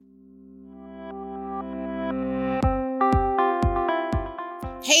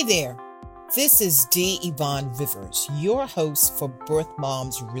Hey there, this is D. Yvonne Rivers, your host for Birth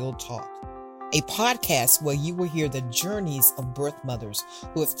Moms Real Talk, a podcast where you will hear the journeys of birth mothers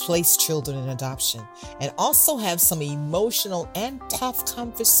who have placed children in adoption and also have some emotional and tough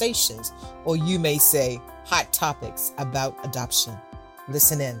conversations, or you may say hot topics about adoption.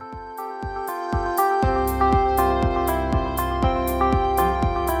 Listen in.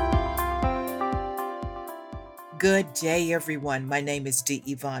 Good day, everyone. My name is D.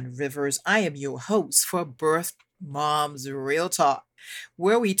 Yvonne Rivers. I am your host for Birth Moms Real Talk,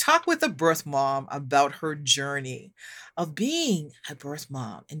 where we talk with a birth mom about her journey of being a birth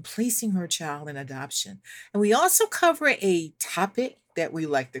mom and placing her child in adoption. And we also cover a topic that we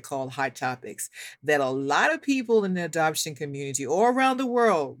like to call hot topics that a lot of people in the adoption community or around the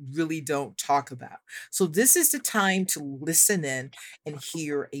world really don't talk about. So this is the time to listen in and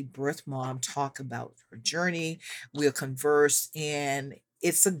hear a birth mom talk about her journey. We'll converse, and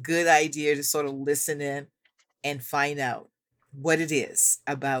it's a good idea to sort of listen in and find out what it is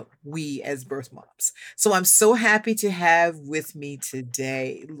about we as birth moms. So I'm so happy to have with me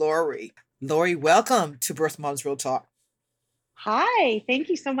today Lori. Lori, welcome to Birth Moms Real Talk. Hi, thank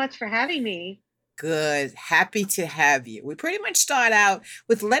you so much for having me. Good. Happy to have you. We pretty much start out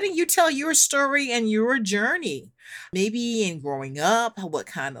with letting you tell your story and your journey. Maybe in growing up, what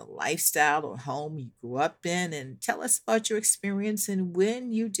kind of lifestyle or home you grew up in, and tell us about your experience and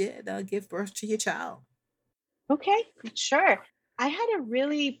when you did give birth to your child. Okay, sure. I had a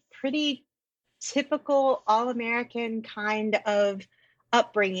really pretty typical all-American kind of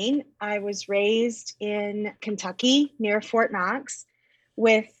upbringing. I was raised in Kentucky near Fort Knox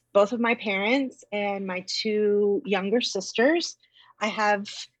with both of my parents and my two younger sisters. I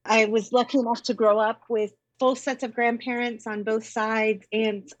was lucky enough to grow up with full sets of grandparents on both sides,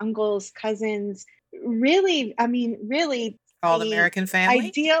 aunts, uncles, cousins. Really All the American family?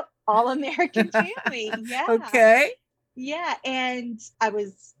 ideal all-American family. Yeah. Okay. Yeah. And I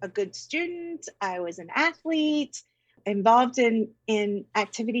was a good student. I was an athlete, involved in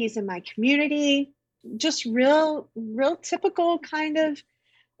activities in my community. Just real typical kind of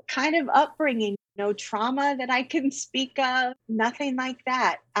upbringing. No trauma that I can speak of, nothing like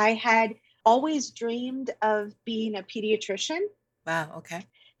that. I had always dreamed of being a pediatrician. Wow. Okay.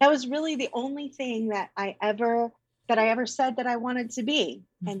 That was really the only thing that I ever said that I wanted to be.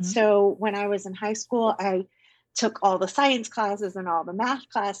 And so when I was in high school, I took all the science classes and all the math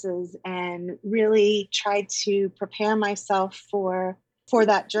classes and really tried to prepare myself for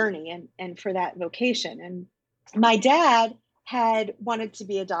that journey and for that vocation. And my dad had wanted to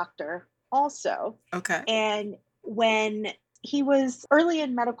be a doctor also. Okay. And when he was early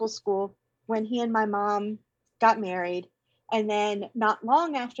in medical school, when he and my mom got married, and then not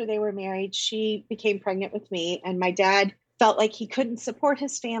long after they were married, she became pregnant with me. And my dad felt like he couldn't support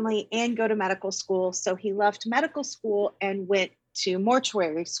his family and go to medical school. So he left medical school and went to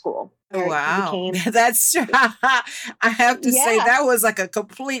mortuary school. Wow. That's, I have to say, that was like a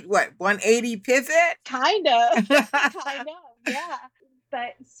complete, 180 pivot? Kind of, yeah.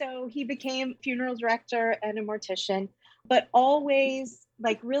 But so he became funeral director and a mortician, but always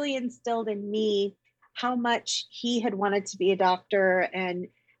like really instilled in me how much he had wanted to be a doctor and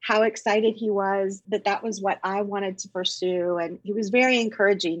how excited he was that that was what I wanted to pursue. And he was very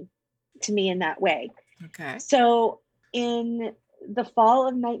encouraging to me in that way. Okay. So in the fall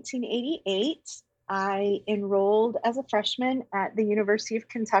of 1988, I enrolled as a freshman at the University of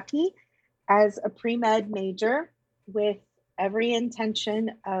Kentucky as a pre-med major with every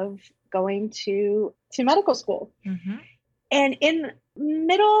intention of going to medical school. And in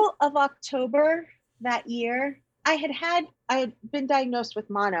middle of October that year, I had been diagnosed with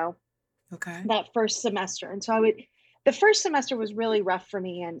mono. Okay. That first semester. And so the first semester was really rough for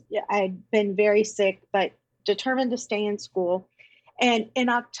me, and I'd been very sick, but determined to stay in school. And in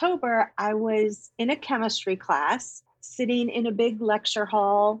October, I was in a chemistry class, sitting in a big lecture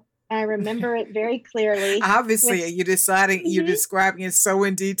hall. And I remember it very clearly. Obviously, you're describing it so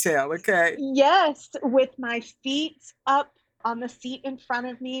in detail. Okay. Yes, with my feet up on the seat in front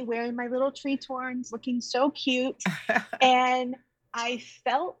of me, wearing my little tree torns, looking so cute. And I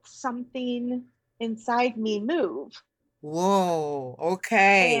felt something inside me move. Whoa,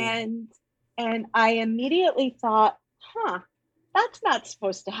 okay. And I immediately thought, that's not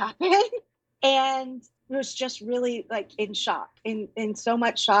supposed to happen. And was just really like in shock, in so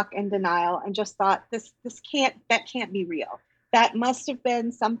much shock and denial, and just thought that can't be real. That must have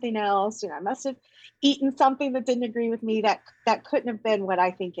been something else. I must have eaten something that didn't agree with me. That couldn't have been what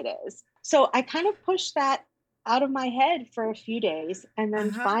I think it is. So I kind of pushed that out of my head for a few days. And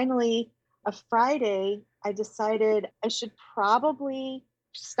then finally, a Friday, I decided I should probably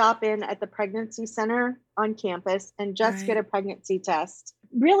stop in at the pregnancy center on campus and just get Right. a pregnancy test,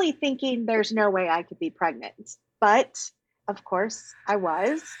 really thinking there's no way I could be pregnant. But of course, I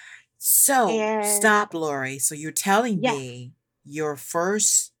was. So, And stop, Lori. So you're telling yes, me your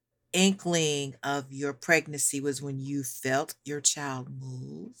first inkling of your pregnancy was when you felt your child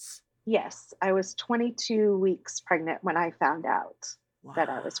move? yes, I was 22 weeks pregnant when I found out that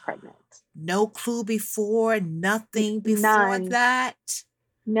I Wow. was pregnant. No clue before, nothing before None. that?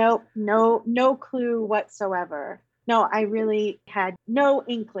 Nope, no clue whatsoever. No, I really had no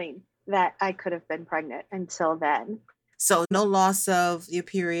inkling that I could have been pregnant until then. So no loss of your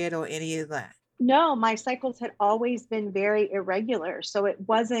period or any of that? No, my cycles had always been very irregular, so it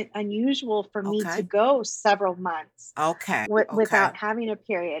wasn't unusual for me to Okay. go several months Okay. Okay. without having a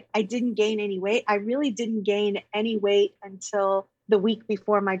period. I didn't gain any weight. I really didn't gain any weight until the week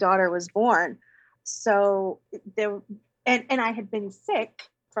before my daughter was born. So there, and I had been sick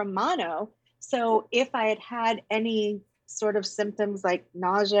from mono. So if I had had any sort of symptoms like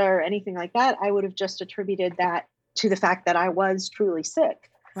nausea or anything like that, I would have just attributed that to the fact that I was truly sick.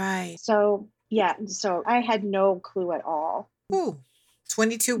 Right. So yeah, so I had no clue at all. Ooh,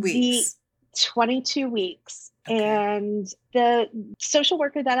 22 The weeks. 22 weeks, Okay. and the social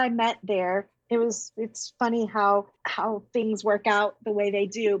worker that I met there, it's funny how things work out the way they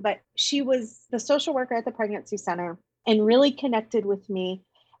do, but she was the social worker at the pregnancy center and really connected with me.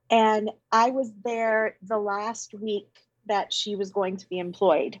 And I was there the last week that she was going to be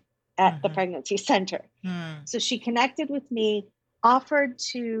employed at the Mhm. pregnancy center. Hmm. So she connected with me, offered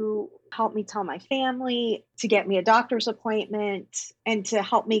to help me tell my family, to get me a doctor's appointment, and to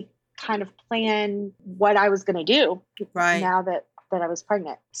help me kind of plan what I was going to do Right. now that I was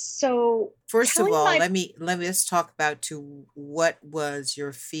pregnant. So First of telling all, my let me just talk about to what was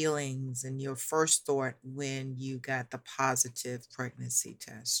your feelings and your first thought when you got the positive pregnancy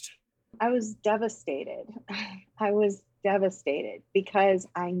test. I was devastated. I was devastated because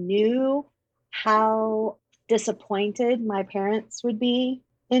I knew how disappointed my parents would be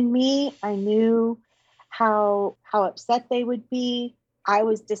in me. I knew how upset they would be. I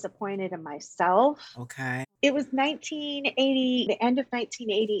was disappointed in myself. Okay. It was 1980, the end of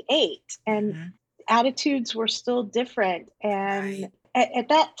 1988, and Mhm. attitudes were still different. And Right. at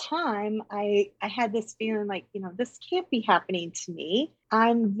that time, I had this feeling like, this can't be happening to me.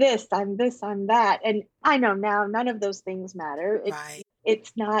 I'm this, I'm this, I'm that. And I know now none of those things matter. Right.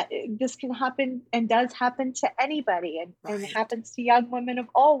 It's not, this can happen and does happen to anybody, and Right. happens to young women of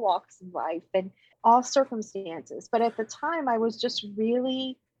all walks of life and all circumstances. But at the time, I was just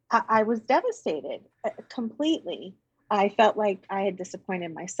really, I was devastated completely. I felt like I had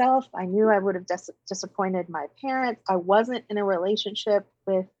disappointed myself. I knew I would have disappointed my parents. I wasn't in a relationship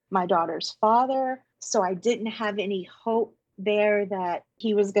with my daughter's father. So I didn't have any hope there that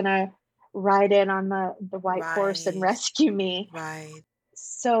he was going to ride in on the white horse and Right. rescue me. Right.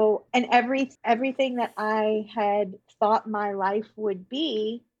 So, and everything that I had thought my life would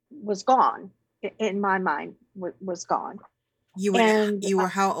be was gone in my mind, was gone. You were And you were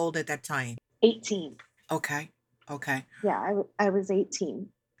how old at that time? 18. Okay. Okay. Yeah, I was 18.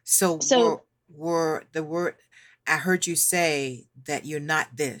 So So were the word I heard you say that you're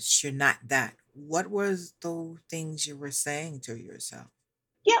not this, you're not that. What was those things you were saying to yourself?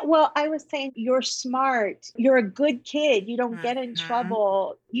 yeah, well, I was saying, you're smart. You're a good kid. You don't get in Mhm.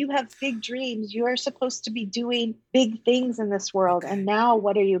 trouble. You have big dreams. You're supposed to be doing big things in this world. And Okay. now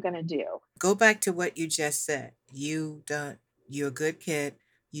what are you going to do? Go back to what you just said. You're a good kid.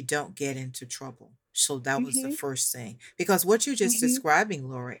 You don't get into trouble. So that was the Hmm. first thing. Because what you're just Hmm. describing,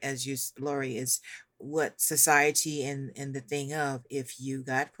 Lori, Lori, is what society and the thing of if you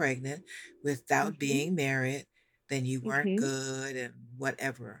got pregnant without Hmm. being married, then you weren't Hmm. good and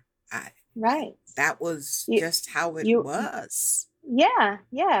whatever. I Right. that was You, just how it you, was. yeah,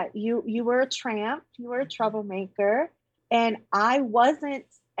 yeah. You were a tramp. You were a Mhm. troublemaker. And I wasn't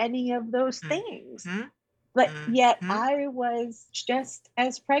any of those things. Mhm. But yet Mhm. I was just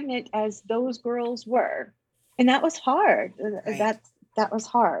as pregnant as those girls were. And that was hard. Right. That was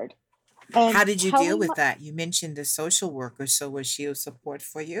hard. And How did you deal telling with that? You mentioned the social worker, so was she a support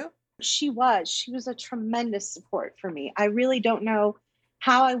for you? she was a tremendous support for me. I really don't know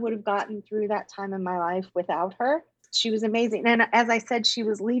how I would have gotten through that time in my life without her. She was amazing. And as I said, she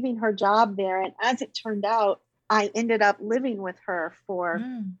was leaving her job there. And as it turned out, I ended up living with her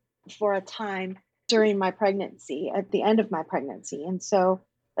Mm. for a time during my pregnancy, at the end of my pregnancy. And so,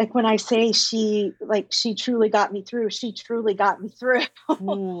 like, when I say she truly got me through, she truly got me through.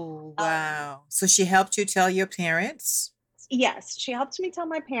 Ooh, um, wow. So she helped you tell your parents? yes, she helped me tell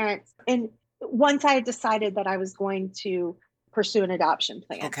my parents. And once I had decided that I was going to pursue an adoption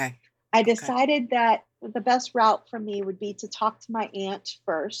plan. Okay. I Okay. decided that the best route for me would be to talk to my aunt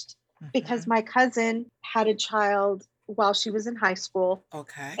first because Hmm. my cousin had a child while she was in high school.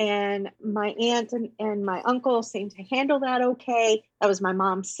 Okay. And my aunt and my uncle seemed to handle that okay. That was my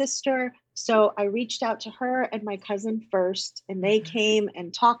mom's sister. So I reached out to her and my cousin first, and they Hmm. came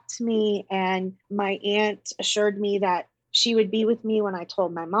and talked to me. And my aunt assured me that she would be with me when I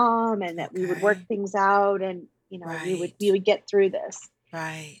told my mom and that we would work Okay. things out and we Right. would get through this.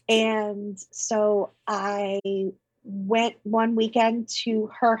 Right. And so I went one weekend to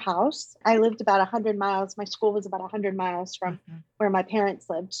her house. I lived about 100 miles. My school was about 100 miles from Hmm. where my parents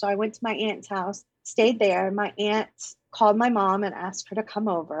lived. So I went to my aunt's house, stayed there. My aunt called my mom and asked her to come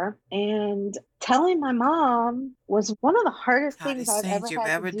over. And telling my mom was one of the hardest things Hottest I've things ever you've had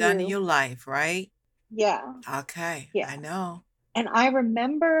to ever done in do. your life, right? Yeah, Okay. yeah. I know. And I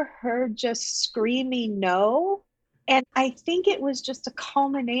remember her just screaming no. And I think it was just a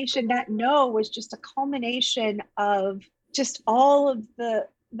culmination. That no was just a culmination of just all of the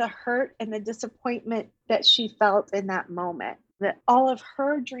hurt and the disappointment that she felt in that moment. That all of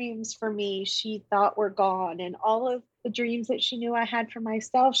her dreams for me, she thought were gone. And all of the dreams that she knew I had for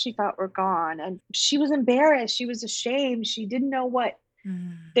myself, she thought were gone. And she was embarrassed. She was ashamed. She didn't know what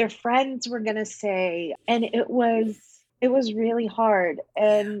Mm. their friends were going to say, and it was really hard.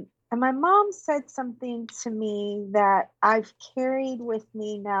 Yeah. And my mom said something to me that I've carried with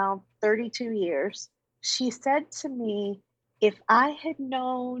me now 32 years. She said to me, if I had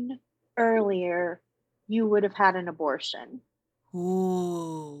known earlier, you would have had an abortion.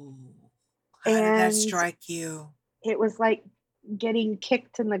 Ooh. How did that And strike you? it was like getting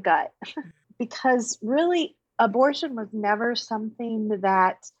kicked in the gut because really abortion was never something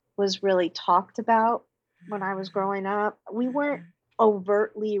that was really talked about when I was Mhm. growing up. We weren't Mhm.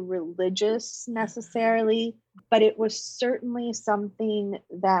 overtly religious Mhm. necessarily, but it was certainly something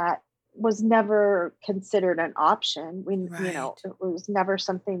that was never considered an option. Right. It was never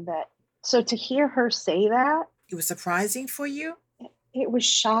something that, so to hear her say that, It was surprising for you? it was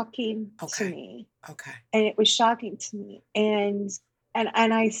shocking to Okay. me. Okay. And it was shocking to me. And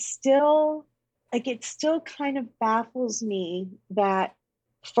I still, like, it still kind of baffles me that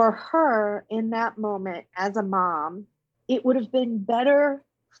for her in that moment as a mom, it would have been better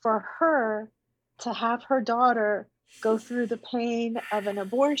for her to have her daughter go through the pain of an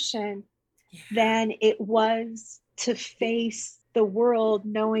abortion Yeah. than it was to face the world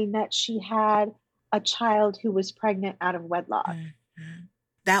knowing that she had a child who was pregnant out of wedlock. Mhm.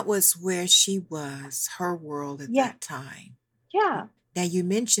 That was where she was, her world at Yeah, that time. yeah, Now you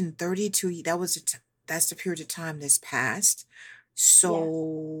mentioned 32, that was that's the period of time that's passed. yes.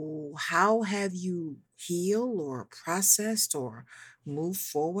 So how have you healed or processed or moved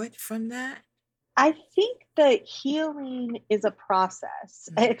forward from that? I think that healing is a process.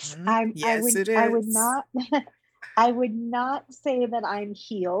 It's Mhm. Yes, it I would is. not I would not say that I'm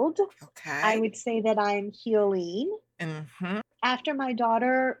healed. I Okay. would say that I'm healing. Mhm. After my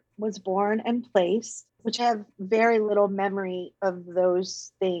daughter was born and placed, which I have very little memory of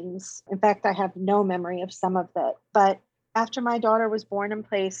those things. In fact, I have no memory of some of that. But after my daughter was born and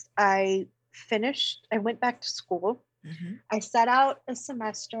placed, I went back to school. Mhm. I set out a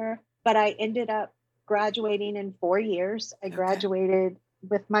semester, but I ended up graduating in 4 years. I Okay. graduated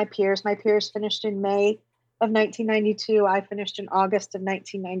with my peers. My peers finished in May of 1992. I finished in August of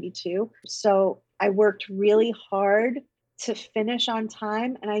 1992. So I worked really hard to finish on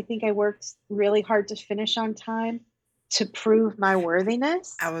time. And I think I worked really hard to finish on time to prove my I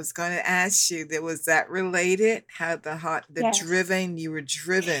worthiness. was gonna ask you that, was that related? How Yes. you were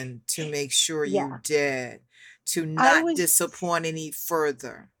driven to make sure you Yeah. did, to I not was disappoint any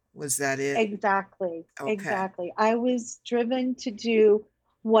further. Was that it? Exactly, Okay. exactly. I was driven to do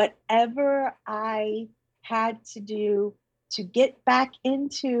whatever I had to do to get back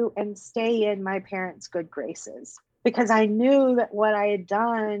into and stay in my parents' good graces because I knew that what I had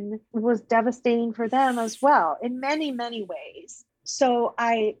done was devastating for them as well in many, many ways. So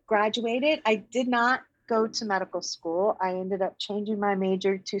I graduated. I did not go to medical school. I ended up changing my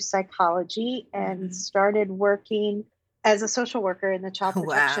major to psychology and Mhm. started working as a social worker in the child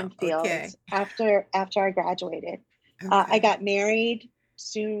protection Wow, field okay. after I graduated. I Okay. got married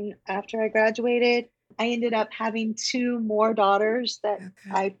soon after I graduated. I ended up having two more daughters that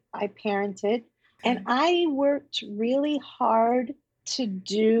Okay. I parented, and Okay. I worked really hard to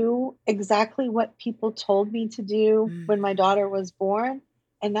do exactly what people told me to do when my daughter Mhm. was born,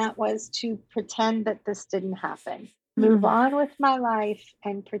 and that was to pretend that this didn't happen. Move Hmm. on with my life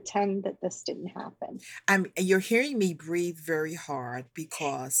and pretend that this didn't happen. You're hearing me breathe very hard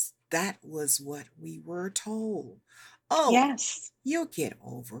because that was what we were told. Oh, Yes. you'll get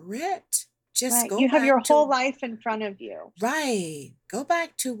over it. Just Right. go You have your back whole to, life in front of you. right. Go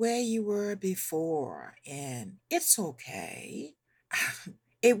back to where you were before, and it's okay.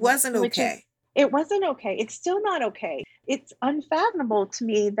 It Right. wasn't Which is, okay. it wasn't okay. It's still not okay. It's unfathomable to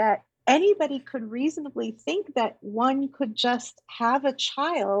me that anybody could reasonably think that one could just have a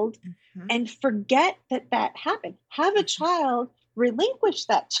child Mhm, and forget that that happened. Have a mhm, child, relinquish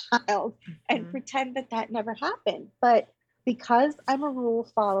that child, and mhm. pretend that that never happened. But because I'm a rule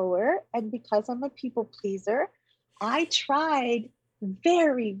follower and because I'm a people pleaser, I tried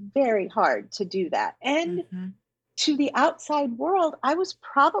very, very hard to do that. And Mhm. to the outside world, I was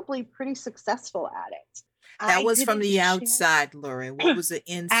probably pretty successful at it. That I was from didn't the share. outside, Lori. What was the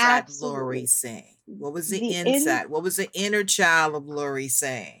inside Lori Absolutely. saying? What was the The in inside? What was the inner child of Lori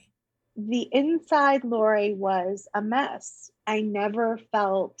saying? the inside Lori was a mess. I never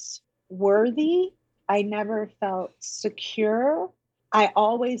felt worthy. I never felt secure. I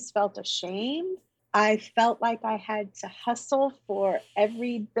always felt ashamed. I felt like I had to hustle for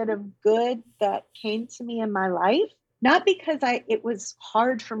every bit of good that came to me in my life. Not because it was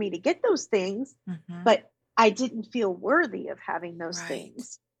hard for me to get those things, Mhm. but I didn't feel worthy of having those Right.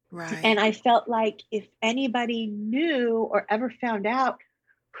 things. And Right. I felt like if anybody knew or ever found out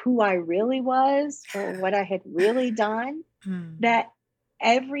who I really was or what I had really done, Mm. that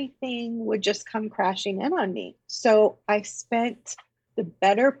everything would just come crashing in on me. So I spent the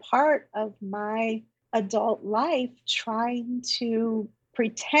better part of my adult life trying to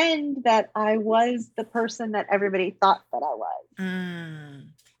pretend that I was the person that everybody thought that I was. Mm.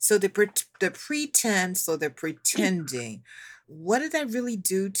 So the pretense or the pretending, what did that really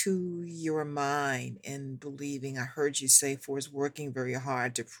do to your mind in believing? I heard you say for is working very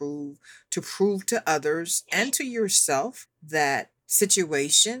hard to prove to others and to yourself that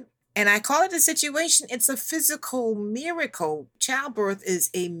situation. And I call it a situation. It's a physical miracle. Childbirth is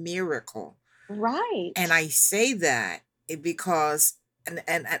a miracle. Right. And I say that because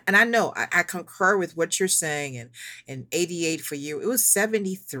and I know I concur with what you're saying and 88 for you. It was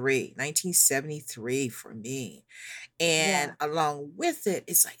 1973 for me. And Yeah. along with it,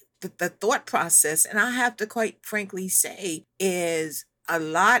 it's like the thought process, and I have to quite frankly say, is a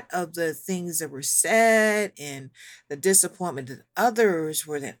lot of the things that were said and the disappointment that others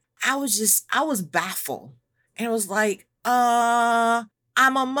were that I was baffled. And it was like, I'm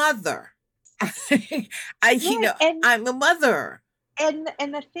a mother. I you Right. know, I'm a mother. And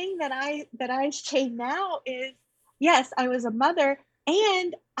the thing that I say now is, yes, I was a mother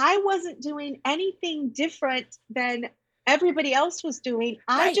and I wasn't doing anything different than everybody else was doing.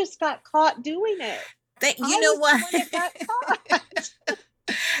 I Right. just got caught doing it. You I know was the what? one that got caught.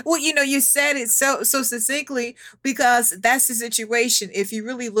 Well, you said it so succinctly because that's the situation. If you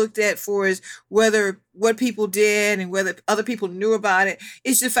really looked at for is whether what people did and whether other people knew about it,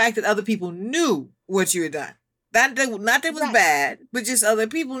 it's the fact that other people knew what you had done. Not that it was Right, bad, but just other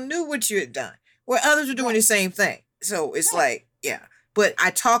people knew what you had done, where others were doing the right, same thing. So it's right. like, yeah. But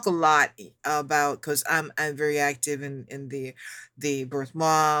I talk a lot about because I'm very active in the birth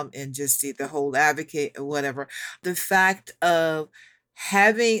mom and just the whole advocate or whatever. The fact of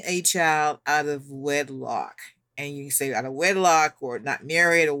having a child out of wedlock, and you can say out of wedlock or not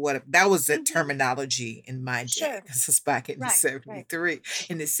married or whatever, that was the Hmm. terminology in my day. Sure. This is back in the Right, right. 73.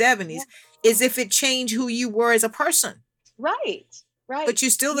 In the Yeah. 70s, is if it changed who you were as a person, Right, but right. you're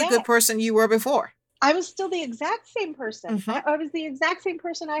still the good Yeah. person you were before. I was still the exact same person. Mm-hmm. I was the exact same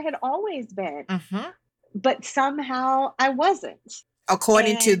person I had always been, Mm-hmm. but somehow I wasn't.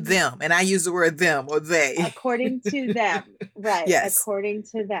 According to And them, and I use the word them or they. according to them, right, Yes, according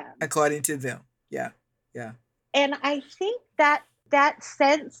to them. according to them. Yeah, yeah. And I think that that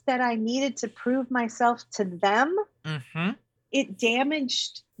sense that I needed to prove myself to them, Mm-hmm. it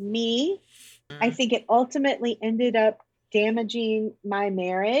damaged me. I Mm-hmm. think it ultimately ended up damaging my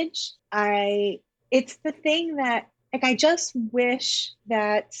marriage. I It's the thing that, like, I just wish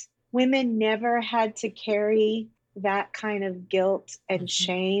that women never had to carry that kind of guilt and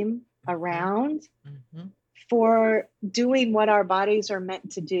shame Mm-hmm. around Mm-hmm. for doing what our bodies are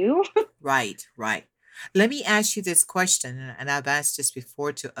meant to do. Right, right. Let me ask you this question, and I've asked this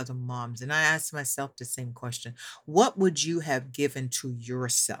before to other moms, and I asked myself the same question. What would you have given to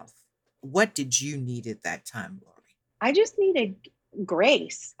yourself? What did you need at that time, Lori? I just needed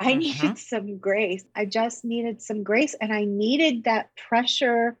grace. I Mm-hmm. needed some grace. I just needed some grace. And I needed that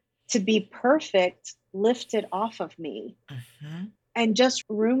pressure to be perfect lifted off of me Mm-hmm. and just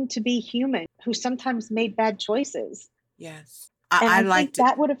room to be human who sometimes made bad choices. Yes. And I I think liked it.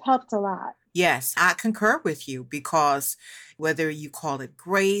 that would have helped a lot. Yes, I concur with you because whether you call it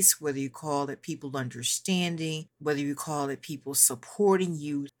grace, whether you call it people understanding, whether you call it people supporting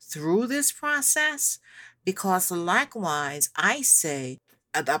you through this process, because likewise, I say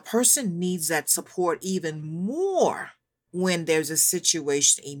a person needs that support even more when there's a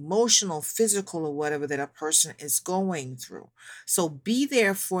situation, emotional, physical, or whatever that a person is going through. So be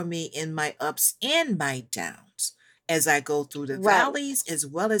there for me in my ups and my downs as I go through the Right, valleys as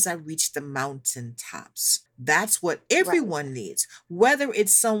well as I reach the mountaintops. That's what right, everyone needs, whether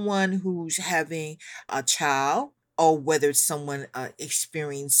it's someone who's having a child or whether it's someone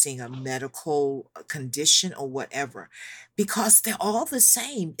experiencing a medical condition or whatever, because they're all the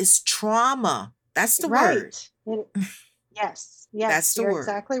same. It's trauma. That's the word. right. Yes, That's yes, the you're word.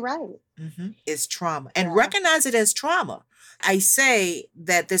 exactly right. It's trauma and Yeah. recognize it as trauma. I say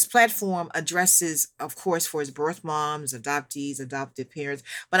that this platform addresses, of course, for its birth moms, adoptees, adoptive parents,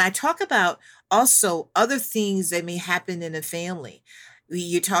 but I talk about also other things that may happen in a family.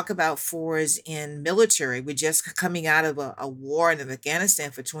 You talk about for us in military, we're just coming out of a war in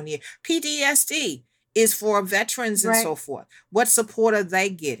Afghanistan for 20 years. PTSD is for veterans and so Right. forth. What support are they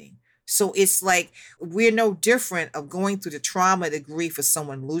getting? So it's like we're no different of going through the trauma, the grief of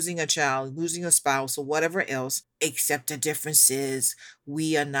someone losing a child, losing a spouse, or whatever else, except the difference is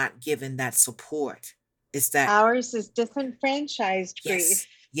we are not given that support. It's that, Ours is disenfranchised grief.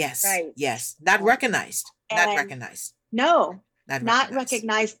 yes, yes, Right. yes, not Right. recognized, not And recognized, no, not not recognized.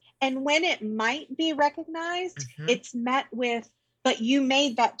 recognized. And when it might be recognized, Mm-hmm, it's met with, but you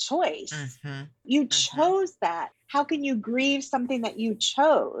made that choice. mm-hmm, You mm-hmm. chose that. How can you grieve something that you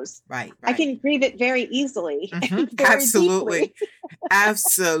chose? Right, I right. can grieve it very easily Mm-hmm. and very Absolutely. deeply.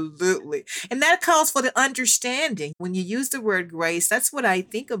 Absolutely. And that calls for the understanding. When you use the word grace, that's what I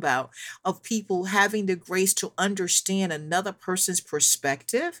think about of people having the grace to understand another person's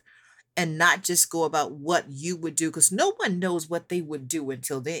perspective and not just go about what you would do because no one knows what they would do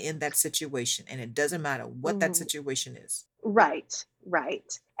until they're in that situation. And it doesn't matter what that Mhm. situation is. Right,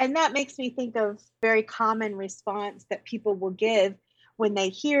 right. And that makes me think of very common response that people will give when they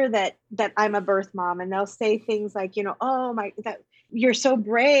hear that I'm a birth mom, and they'll say things like, "Oh my, that you're so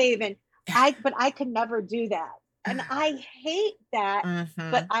brave," and but I could never do that. And I hate that,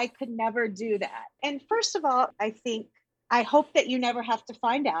 but Mm-hmm. I could never do that. And first of all, I hope that you never have to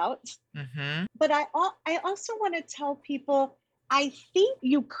find out. Mm-hmm. But I also want to tell people I think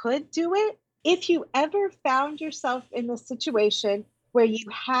you could do it if you ever found yourself in the situation where you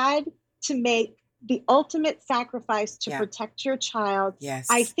had to make the ultimate sacrifice to Yeah. protect your child.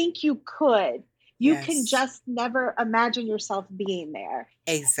 I Yes. think you could. You can Yes. just never imagine yourself being there.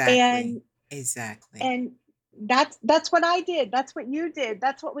 Exactly. And Exactly. and that's what I did. That's what you did.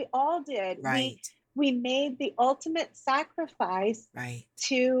 That's what we all did. Right. We made the ultimate sacrifice Right.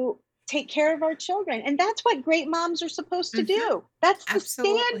 to take care of our children. And that's what great moms are supposed to Mm-hmm. do. That's the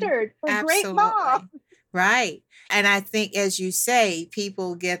Absolutely. standard for great mom. Absolutely. Right. And I think, as you say,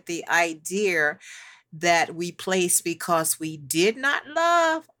 people get the idea that we place because we did not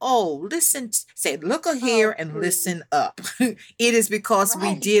love. Oh, listen, say, look here Oh, and please. listen up. It is because we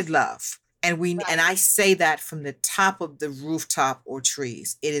Right. did love. And I Right. say that from the top of the rooftop or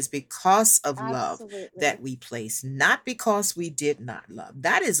trees. It is because of love that Absolutely. we place, not because we did not love.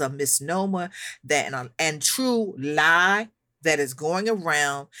 That is a misnomer that and true lie that is going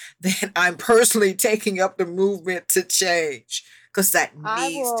around that I'm personally taking up the movement to change because that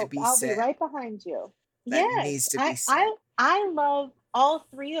needs to be I'll be said. right behind you. That Yes. needs to be said. I love all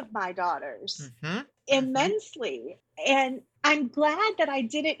three of my daughters Mhm, mhm. immensely. And I'm glad that I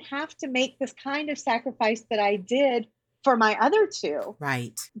didn't have to make this kind of sacrifice that I did for my other two.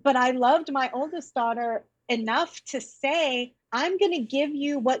 Right. But I loved my oldest daughter enough to say, I'm going to give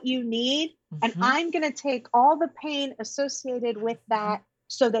you what you need, and Mhm, I'm going to take all the pain associated with mhm, that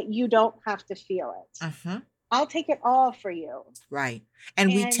so that you don't have to feel it. mhm. I'll take it all for you. Right.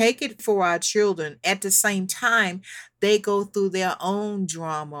 And we And take it for our children. At the same time, they go through their own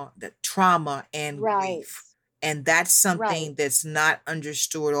drama, the trauma and right, grief. And that's right. something that's not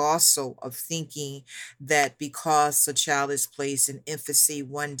understood also of thinking that because a child is placed in infancy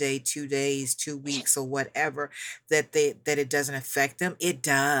 1 day, 2 days, 2 weeks, or whatever, that it doesn't affect them. It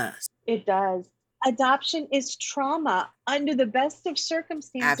does. It does. Adoption is trauma. Under the best of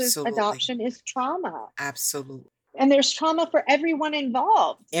circumstances, Absolutely. adoption is trauma. Absolutely. And there's trauma for everyone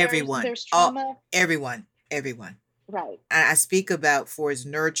involved. Everyone. There's All trauma, everyone. Everyone. right. I speak about for his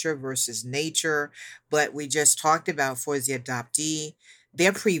nurture versus nature, but we just talked about for the adoptee.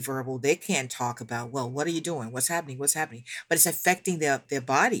 They're pre-verbal. They can't talk about, well, what are you doing? What's happening? What's happening? But it's affecting their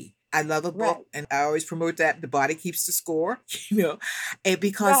body. I love a book, Right. and I always promote that the body keeps the score, you know, and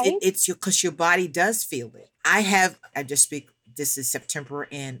because Right. it's your because your body does feel it. I just speak. This is September,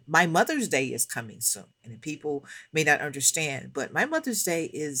 and my Mother's Day is coming soon, and people may not understand, but my Mother's Day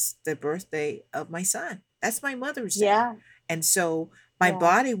is the birthday of my son. That's my Mother's Day, Yeah. and so my Yeah.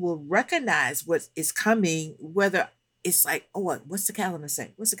 body will recognize what is coming, whether it's like, oh, what's the calendar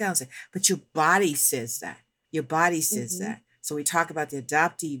say? What's the calendar say? But your body says that. Your body says Hmm. that. So we talk about the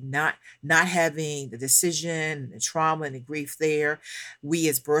adoptee not having the decision, the trauma and the grief there. We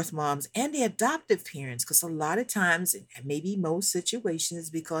as birth moms and the adoptive parents, because a lot of times, and maybe most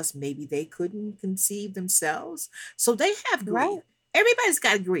situations, because maybe they couldn't conceive themselves, so they have grief. Right. Everybody's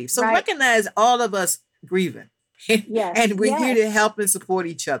got grief. So Right. recognize all of us grieving, Yes. and we're here Yes. to help and support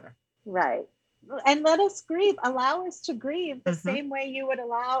each other. Right. And let us grieve. Allow us to grieve the Mm-hmm. same way you would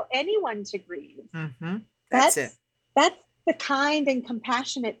allow anyone to grieve. Mm-hmm. That's it. That's that's the kind and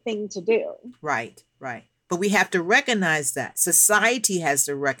compassionate thing to do. Right, right. But we have to recognize that. Society has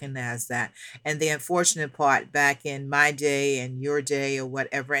to recognize that. And the unfortunate part back in my day and your day or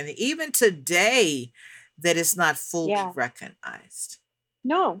whatever, and even today, that it's not fully Yeah. recognized.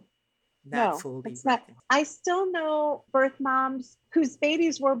 No, Not no, fully it's not. recognized. I still know birth moms whose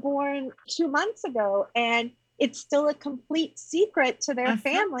babies were born 2 months ago, and it's still a complete secret to their Mm-hmm,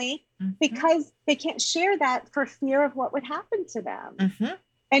 family mm-hmm, because they can't share that for fear of what would happen to them. mm-hmm.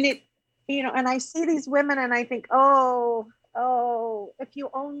 And and I see these women and I think, oh, if you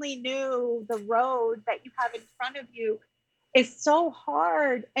only knew the road that you have in front of you is so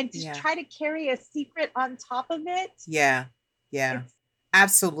hard. And to Yeah. try to carry a secret on top of it, Yeah. Yeah. it's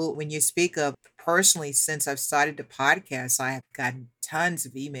Absolutely. When you speak of personally, since I've started the podcast, I have gotten tons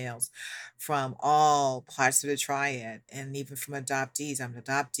of emails from all parts of the triad and even from adoptees. I'm an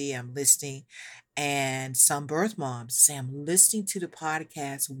adoptee, I'm listening, and some birth moms say, I'm listening to the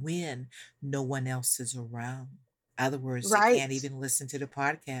podcast when no one else is around. Other words, they can't right, even listen to the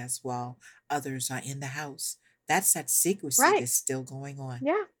podcast while others are in the house. That's that secrecy right. that's still going on.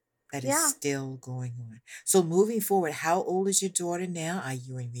 Yeah, That is yeah. still going on. So moving forward, how old is your daughter now? Are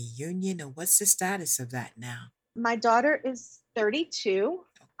you in reunion or what's the status of that now? My daughter is 32.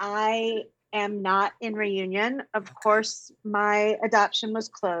 I am not in reunion. Of Okay. course, my adoption was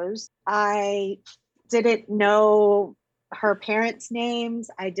closed. I didn't know her parents' names.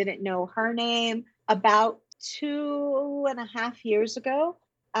 I didn't know her name. About 2.5 years ago,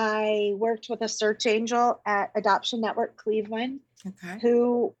 I worked with a search angel at Adoption Network Cleveland Okay.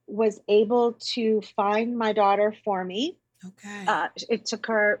 who was able to find my daughter for me. Okay. It took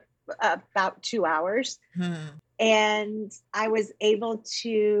her about 2 hours, Hmm. and I was able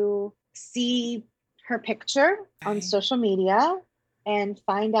to see her picture on Okay. social media and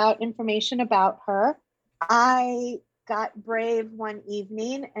find out information about her. I got brave one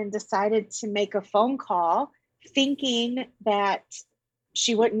evening and decided to make a phone call, thinking that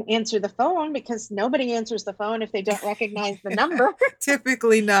she wouldn't answer the phone because nobody answers the phone if they don't recognize the number.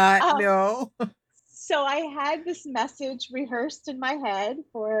 Typically not, um, no. so I had this message rehearsed in my head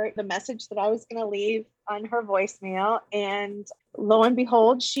for the message that I was going to leave on her voicemail. And lo and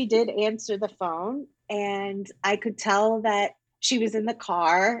behold, she did answer the phone. And I could tell that she was in the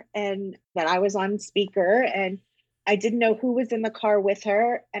car and that I was on speaker. And I didn't know who was in the car with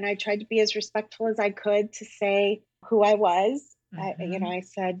her. And I tried to be as respectful as I could to say who I was. Hmm. I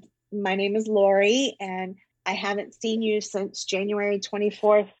said, my name is Lori, and I haven't seen you since January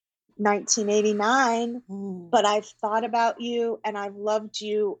 24th, 1989, Ooh, but I've thought about you and I've loved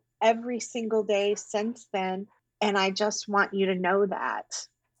you every single day since then. And I just want you to know that.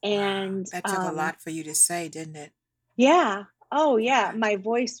 wow. And That took a lot for you to say, didn't it? yeah, oh, yeah, Okay. my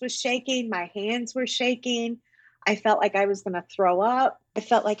voice was shaking, my hands were shaking. I felt like I was going to throw up. I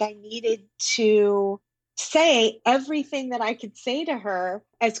felt like I needed to say everything that I could say to her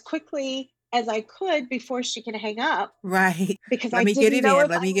as quickly as I could before she could hang up, Right. because Let I me get didn't it know in. if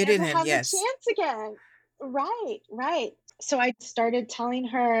Let I me would get it ever in. have the Yes. chance again. Right, right. So I started telling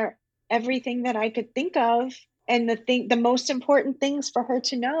her everything that I could think of, and the most important things for her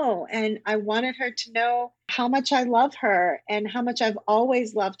to know. And I wanted her to know how much I love her and how much I've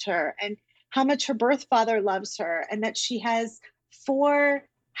always loved her and how much her birth father loves her, and that she has four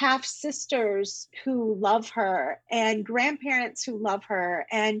half sisters who love her and grandparents who love her,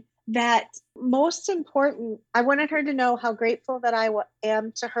 and that most important, I wanted her to know how grateful that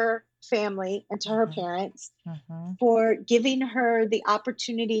am to her family and to her Hmm. parents Hmm. for giving her the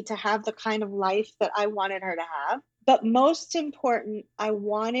opportunity to have the kind of life that I wanted her to have. But most important, I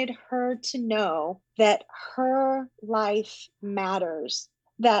wanted her to know that her life matters,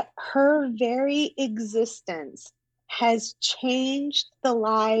 that her very existence has changed the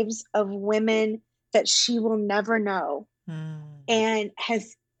lives of women that she will never know Mm. and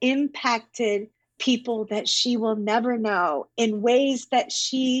has impacted people that she will never know in ways that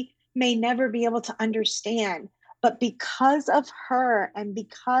she may never be able to understand. But because of her and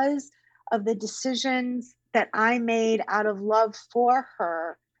because of the decisions that I made out of love for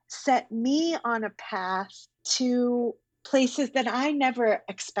her, set me on a path to places that I never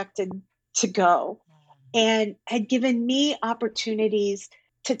expected to go and had given me opportunities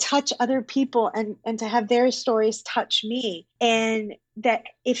to touch other people and to have their stories touch me. And that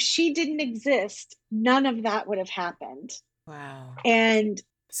if she didn't exist, none of that would have happened. Wow. And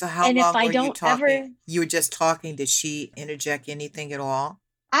So how and if long I were you don't talking? ever You were just talking. Did she interject anything at all?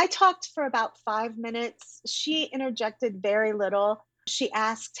 I talked for about 5 minutes. She interjected very little. She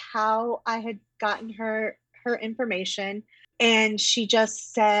asked how I had gotten her information, and she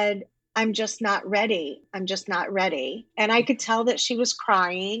just said, "I'm just not ready. I'm just not ready." And I could tell that she was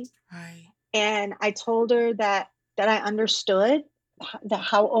crying. Right. And I told her that I understood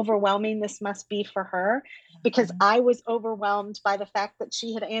how overwhelming this must be for her, because Mhm. I was overwhelmed by the fact that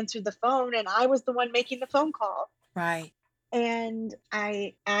she had answered the phone and I was the one making the phone call. Right. And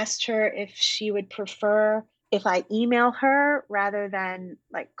I asked her if she would prefer if I email her rather than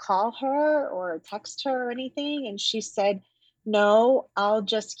like call her or text her or anything. And she said, "No, I'll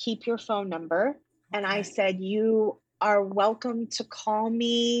just keep your phone number." And I Okay. said, "You are welcome to call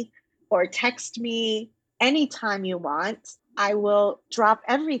me or text me anytime you want. I will drop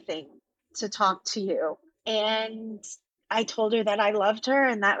everything to talk to you." And I told her that I loved her,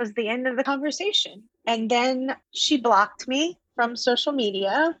 and that was the end of the conversation. And then she blocked me from social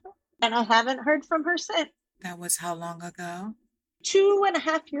media, and I haven't heard from her since. That was how long ago?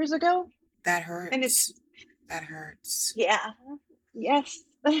 2.5 years ago. That And it's, hurts. That hurts. yeah, yes,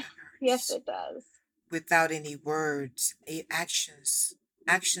 That yes, hurts. it does. Without any words, actions.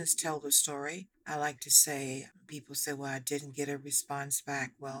 Actions tell the story. I like to say, people say, well, I didn't get a response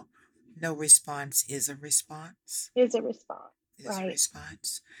back. Well, no response is a response. Is a response. It is a Right.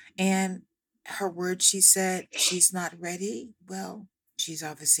 response. And her words, she said, she's not ready. Well, she's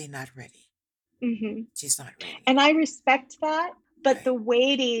obviously not ready. Hmm. She's not ready. And I respect that. But Right. the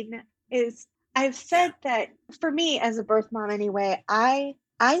waiting is, I've Yeah. said that for me as a birth mom anyway, I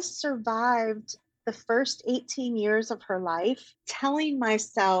survived the first 18 years of her life telling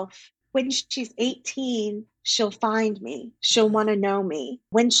myself when she's 18, she'll find me. She'll want to know me.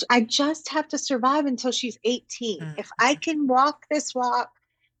 I just have to survive until she's 18. If I Mm-hmm. can walk this walk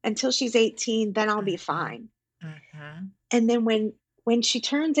until she's 18, then I'll be Mm-hmm. fine. Mm-hmm. And then when she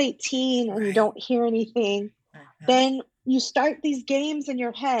turns 18 and you Right. don't hear anything, Mm-hmm. then you start these games in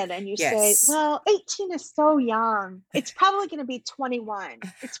your head and you say, Yes. well, 18 is so young. It's probably going to be 21.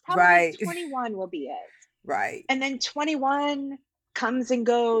 It's probably Right. 21 will be it. Right. And then 21 comes and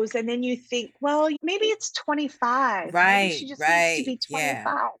goes. And then you think, well, maybe it's 25. Maybe she Right. just needs to Right. be Yeah.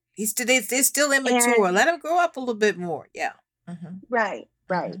 25. They're still And immature. Let them grow up a little bit more. Yeah. Mm-hmm. right,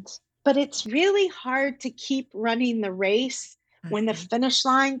 Mm-hmm. right. But it's really hard to keep running the race when the Mm-hmm. finish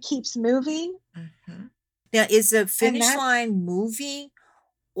line keeps moving. Mm-hmm. Now, is the And finish that's line moving,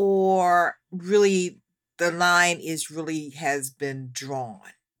 or really the line is really has been drawn?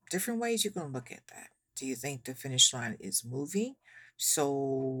 Different ways you can look at that. Do you think the finish line is moving?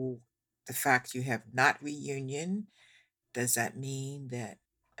 So the fact you have not reunion, does that mean that,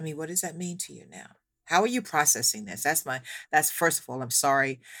 I mean, what does that mean to you now? How are you processing this? That's first of all, I'm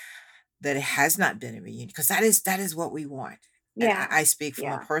sorry that it has not been a reunion, because that is what we want. And yeah, I speak from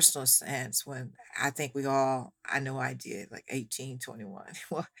a yeah. personal sense. When I think we all, I know I did, like 18, 21.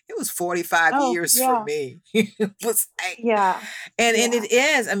 Well, it was 45 Oh, years for yeah, me. It was like, yeah, and yeah. it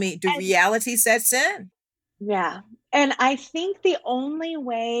is, I mean, the And reality sets in. yeah. And I think the only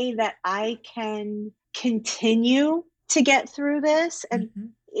way that I can continue to get through this and Hmm.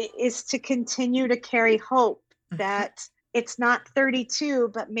 is to continue to carry hope Hmm. that it's not 32,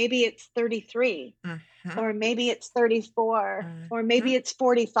 but maybe it's 33, Hmm. or maybe it's 34, or Hmm. maybe it's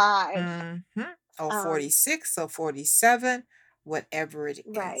 45. Hmm. Or Um, 46 or 47, whatever it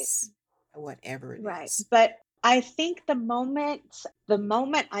right. is. Whatever it Right. is. But I think the moment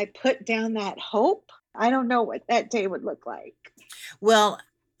I put down that hope, I don't know what that day would look like. Well,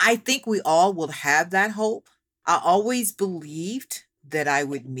 I think we all will have that hope. I always believed that I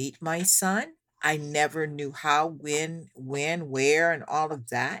would meet my son. I never knew how, when, where, and all of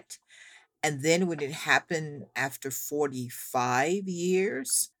that. And then when it happened after 45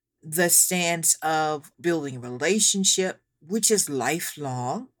 years, the stance of building a relationship, which is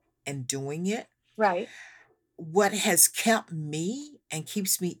lifelong, and doing it, Right. what has kept me and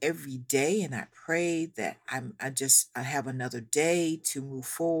keeps me every day. And I pray that I have another day to move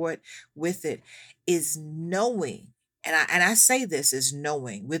forward with it, is knowing, and I say this is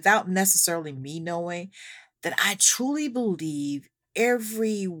knowing without necessarily me knowing, that I truly believe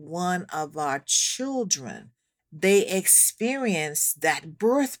every one of our children, they experience that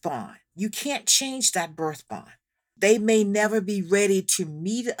birth bond. You can't change that birth bond. They may never be ready to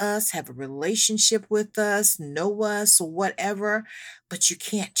meet us, have a relationship with us, know us, or whatever, but you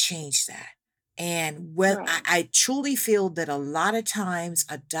can't change that. And Right. I truly feel that a lot of times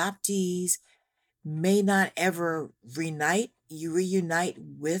adoptees may not ever reunite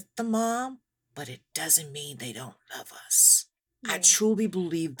with the mom, but it doesn't mean they don't love us. I Yeah. truly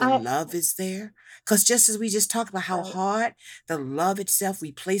believe the I love is there. Because just as we just talked about how Right. hard the love itself,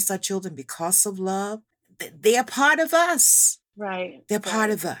 we place our children because of love, they're part of us. Right. They're part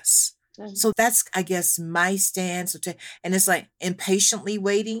Right. of us. And So that's, I guess, my stance. And it's like impatiently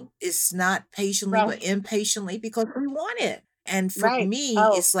waiting. It's not patiently, but right. impatiently because we want it. And for Right. me,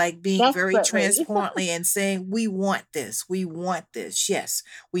 Oh, it's like being very desperately. transparently and saying, we want this. We want this. Yes,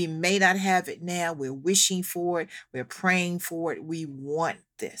 we may not have it now. We're wishing for it. We're praying for it. We want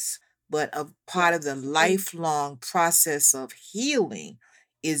this. But a part of the Yes. And lifelong process of healing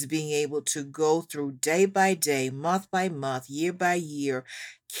is being able to go through day by day, month by month, year by year,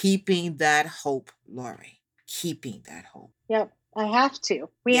 keeping that hope, Lori. Keeping that hope. yep, I have to.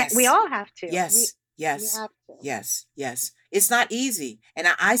 We Yes. all have to. Yes. We Yes. have to. Yes. Yes. It's not easy. And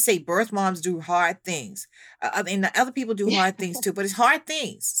I say birth moms do hard things. I mean, the other people do hard things too, but it's hard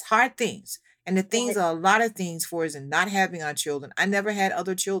things. It's hard things. And the things Right. are a lot of things for us in not having our children. I never had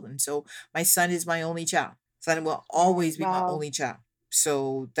other children. So my son is my only child. Son will Right. always be my Wow. only child.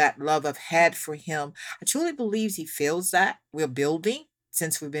 So that love I've had for him, I truly believe he feels that. We're building.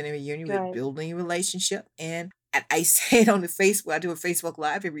 Since we've been in a reunion, we're Good. building a relationship. And I say it on the Facebook. I do a Facebook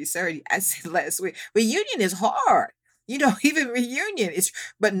Live every Saturday. I said last week, reunion is hard. Even reunion is,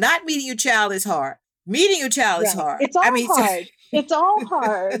 but not meeting your child is hard. Meeting your child is Right. hard. It's all hard. It's all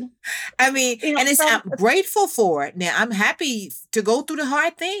hard. I mean, You know, and it's from I'm grateful for it. Now I'm happy to go through the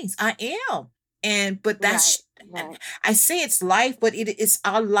hard things. I am. But right. and Right. I say it's life, but it is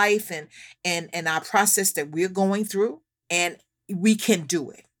our life and our process that we're going through, and we can do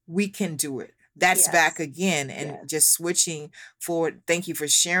it. We can do it. That's back Yes. again and Yes. just switching forward. Thank you for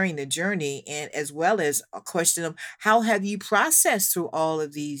sharing the journey, and as well as a question of how have you processed through all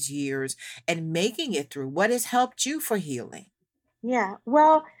of these years and making it through? What has helped you for healing? Yeah.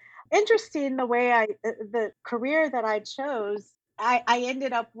 Well, interesting the way the career that I chose. I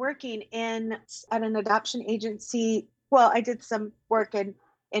ended up working at an adoption agency. Well, I did some work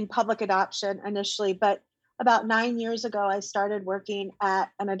in public adoption initially, but about 9 years ago, I started working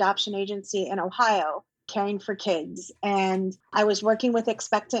at an adoption agency in Ohio, caring for kids, and I was working with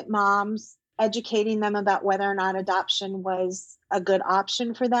expectant moms, educating them about whether or not adoption was a good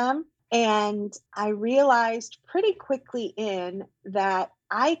option for them. And I realized pretty quickly in that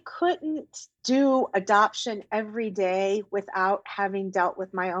I couldn't do adoption every day without having dealt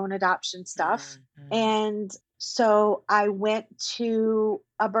with my own adoption stuff. Mhm. And so I went to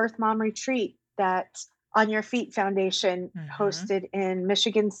a birth mom retreat that On Your Feet Foundation Mhm. hosted in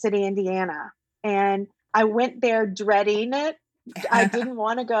Michigan City, Indiana. And I went there dreading it. I didn't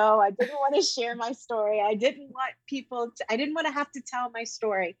want to go. I didn't want to share my story. I didn't want to have to tell my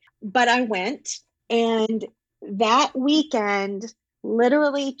story, but I went. And that weekend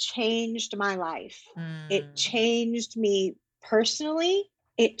literally changed my life. It Mm. changed me personally,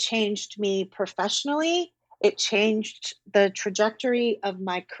 it changed me professionally, it changed the trajectory of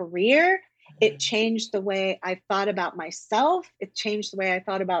my career. It Mhm. changed the way I thought about myself. It changed the way I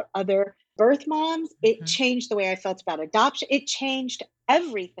thought about other birth moms. It Mhm. changed the way I felt about adoption. It changed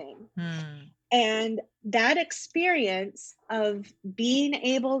everything. Mm. And that experience of being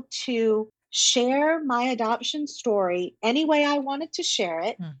able to share my adoption story any way I wanted to share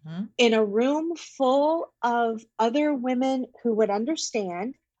it Mhm. in a room full of other women who would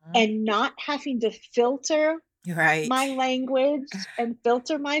understand, Mhm. and not having to filter Right. my language and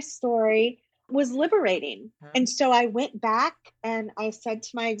filter my story was liberating. And Mhm. so I went back and I said to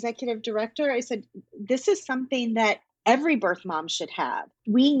my executive director, I said, this is something that every birth mom should have.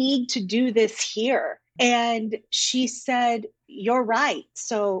 We need to do this here. And she said, you're right.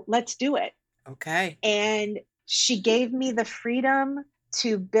 So let's do it. Okay. And she gave me the freedom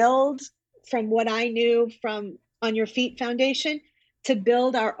to build from what I knew from On Your Feet Foundation to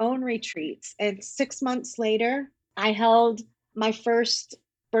build our own retreats. And 6 months later, I held my first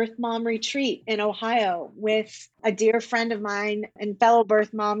birth mom retreat in Ohio with a dear friend of mine and fellow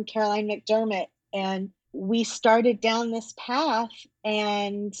birth mom, Caroline McDermott. And we started down this path.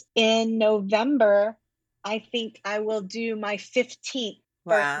 And in November, I think I will do my 15th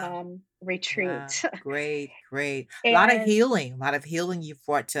birth Wow. mom Wow. retreat. Great, great. And A lot of healing you've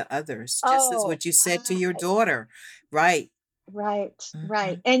brought to others, just as oh, what you said to your daughter. Right. right,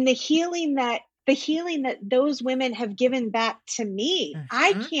 right. Mm-hmm. And the healing that those women have given back to me,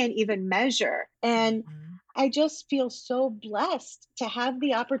 I Mm-hmm. can't even measure. And Mm-hmm. I just feel so blessed to have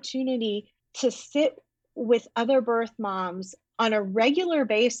the opportunity to sit with other birth moms on a regular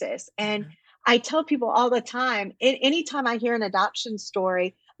basis. And Mm-hmm. I tell people all the time, anytime I hear an adoption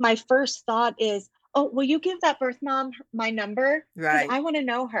story, my first thought is, "Oh, will you give that birth mom my number? Because Right. I want to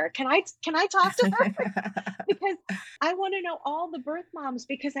know her. Can I talk to her? Because I want to know all the birth moms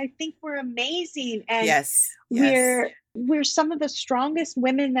because I think we're amazing and Yes. Yes. we're some of the strongest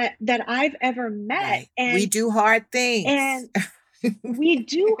women that I've ever met. Right. We And do hard things. and we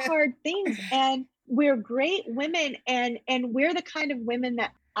do hard things and we're great women and we're the kind of women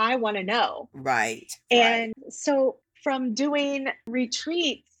that I want to know. Right. Right. And so from doing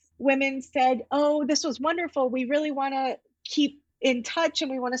retreats, women said, "Oh, this was wonderful. We really want to keep in touch and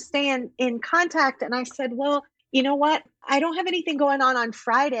we want to stay in contact." And I said, "Well, you know what? I don't have anything going on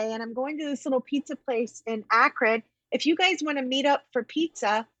Friday and I'm going to this little pizza place in Akron. If you guys want to meet up for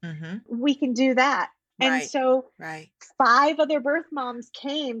pizza, Mm-hmm. we can do that." And Right. so Right. 5 other birth moms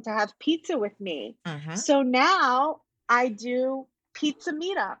came to have pizza with me. Mm-hmm. So now I do pizza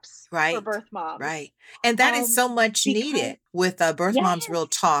meetups for Right. birth moms. Right. And that is so much Because needed with Birth Moms Real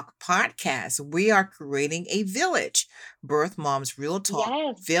yes, Talk podcast. We are creating a village, Birth Moms Real Talk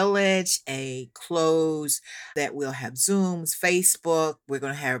yes, Village, a close that we'll have Zooms, Facebook. We're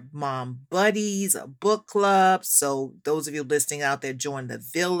going to have mom buddies, a book club. So those of you listening out there, join the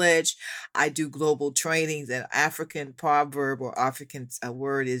village. I do global trainings. An African proverb or African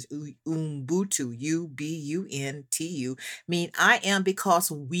word is Ubuntu, Ubuntu, mean I am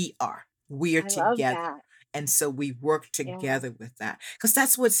because we are. We are I love together. that. And so we work Yeah, together with that because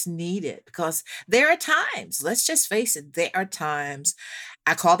that's what's needed. Because there are times, let's just face it, there are times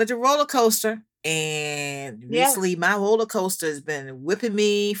I call it a roller coaster. And recently, yes, my roller coaster has been whipping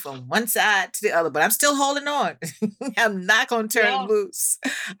me from one side to the other, but I'm still holding on. I'm not going to turn yeah, loose.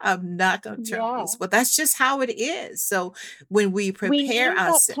 I'm not going to turn loose. yeah. But that's just how it is. So when we We prepare need that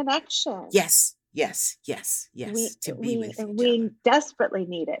ourselves, connection. yes, yes, yes, yes, We to be we with each we other. desperately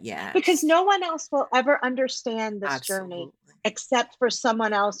need it because Yes, no one else will ever understand this journey absolutely. except for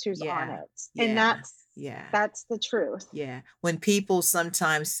someone else who's on Yeah, it. And yeah, that's yeah, that's the truth. yeah. When people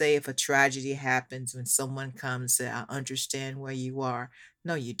sometimes say if a tragedy happens, when someone comes, say, I understand where you are.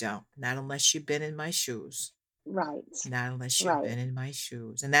 No, you don't. Not unless you've been in my shoes. Right. Not unless you've Right. been in my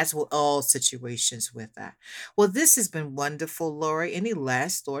shoes. And that's what all situations with that. Well, this has been wonderful, Lori. Any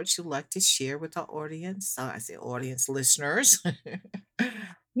last thoughts you'd like to share with our audience? I say audience listeners.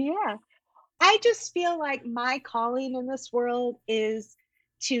 Yeah. I just feel like my calling in this world is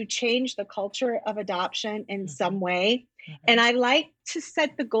to change the culture of adoption in some Mhm, way. And mhm. I like to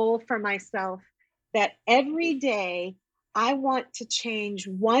set the goal for myself that every day I want to change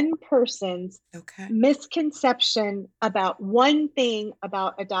one person's Okay. misconception about one thing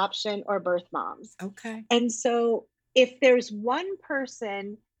about adoption or birth moms. Okay. And so if there's one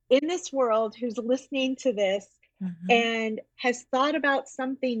person in this world who's listening to this Mhm, and has thought about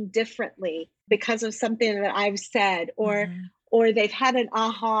something differently because of something that I've said mhm. or they've had an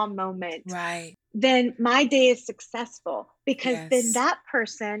aha moment, Right. then my day is successful because then Yes. that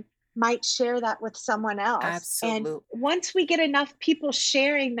person might share that with someone else. And Absolute. once we get enough people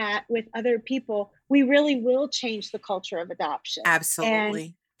sharing that with other people, we really will change the culture of adoption. And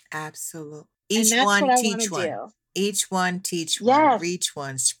Absolutely. Absolute. and Each that's what one I want to teach one. do. Each one teach one. Yes. Reach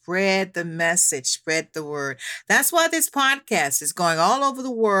one. Spread the message. Spread the word. That's why this podcast is going all over the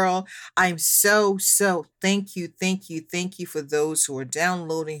world. I'm so thank you, thank you, thank you for those who are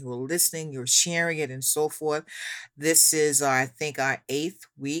downloading, who are listening, you're sharing it, and so forth. This is I think our 8th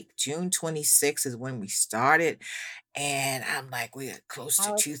week. June 26th is when we started. And I'm like, we are close to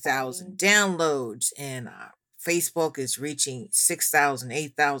How 2,000 exciting. downloads, and Facebook is reaching 6,000,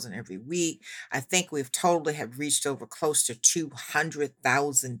 8,000 every week. I think we've totally have reached over close to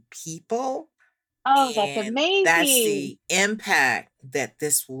 200,000 people. Oh, that's And that's amazing. the impact that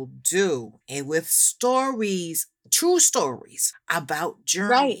this will do. And with stories, true stories about Right.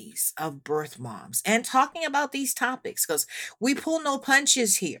 journeys of birth moms and talking about these topics, because we pull no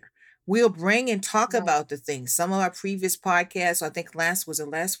punches here. We'll bring and talk Right. about the things. Some of our previous podcasts, I think last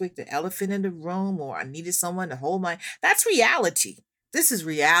week, the elephant in the room, or I needed someone to hold my. That's reality. This is Yeah.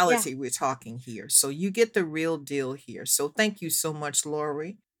 reality we're talking here. So you get the real deal here. So thank you so much,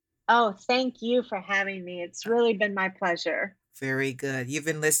 Lori. Oh, thank you for having me. It's really been my pleasure. Very good. You've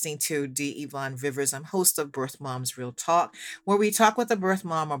been listening to D. Yvonne Rivers. I'm host of Birth Moms Real Talk, where we talk with a birth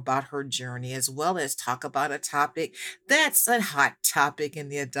mom about her journey, as well as talk about a topic that's a hot topic in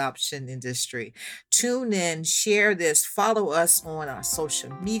the adoption industry. Tune in, share this, follow us on our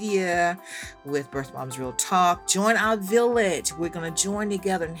social media with Birth Moms Real Talk. Join our village. We're going to join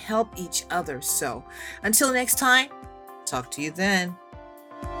together and help each other. So until next time, talk to you then.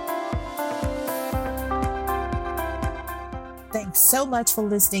 Thanks so much for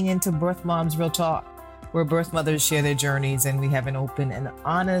listening into Birth Moms Real Talk, where birth mothers share their journeys and we have an open and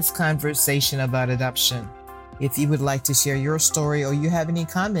honest conversation about adoption. If you would like to share your story or you have any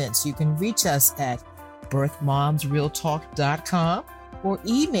comments, you can reach us at birthmomsrealtalk.com or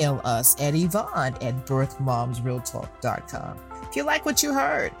email us at yvonne@birthmomsrealtalk.com. If you like what you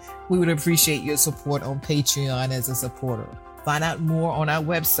heard, we would appreciate your support on Patreon as a supporter. Find out more on our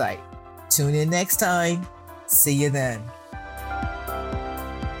website. Tune in next time. See you then.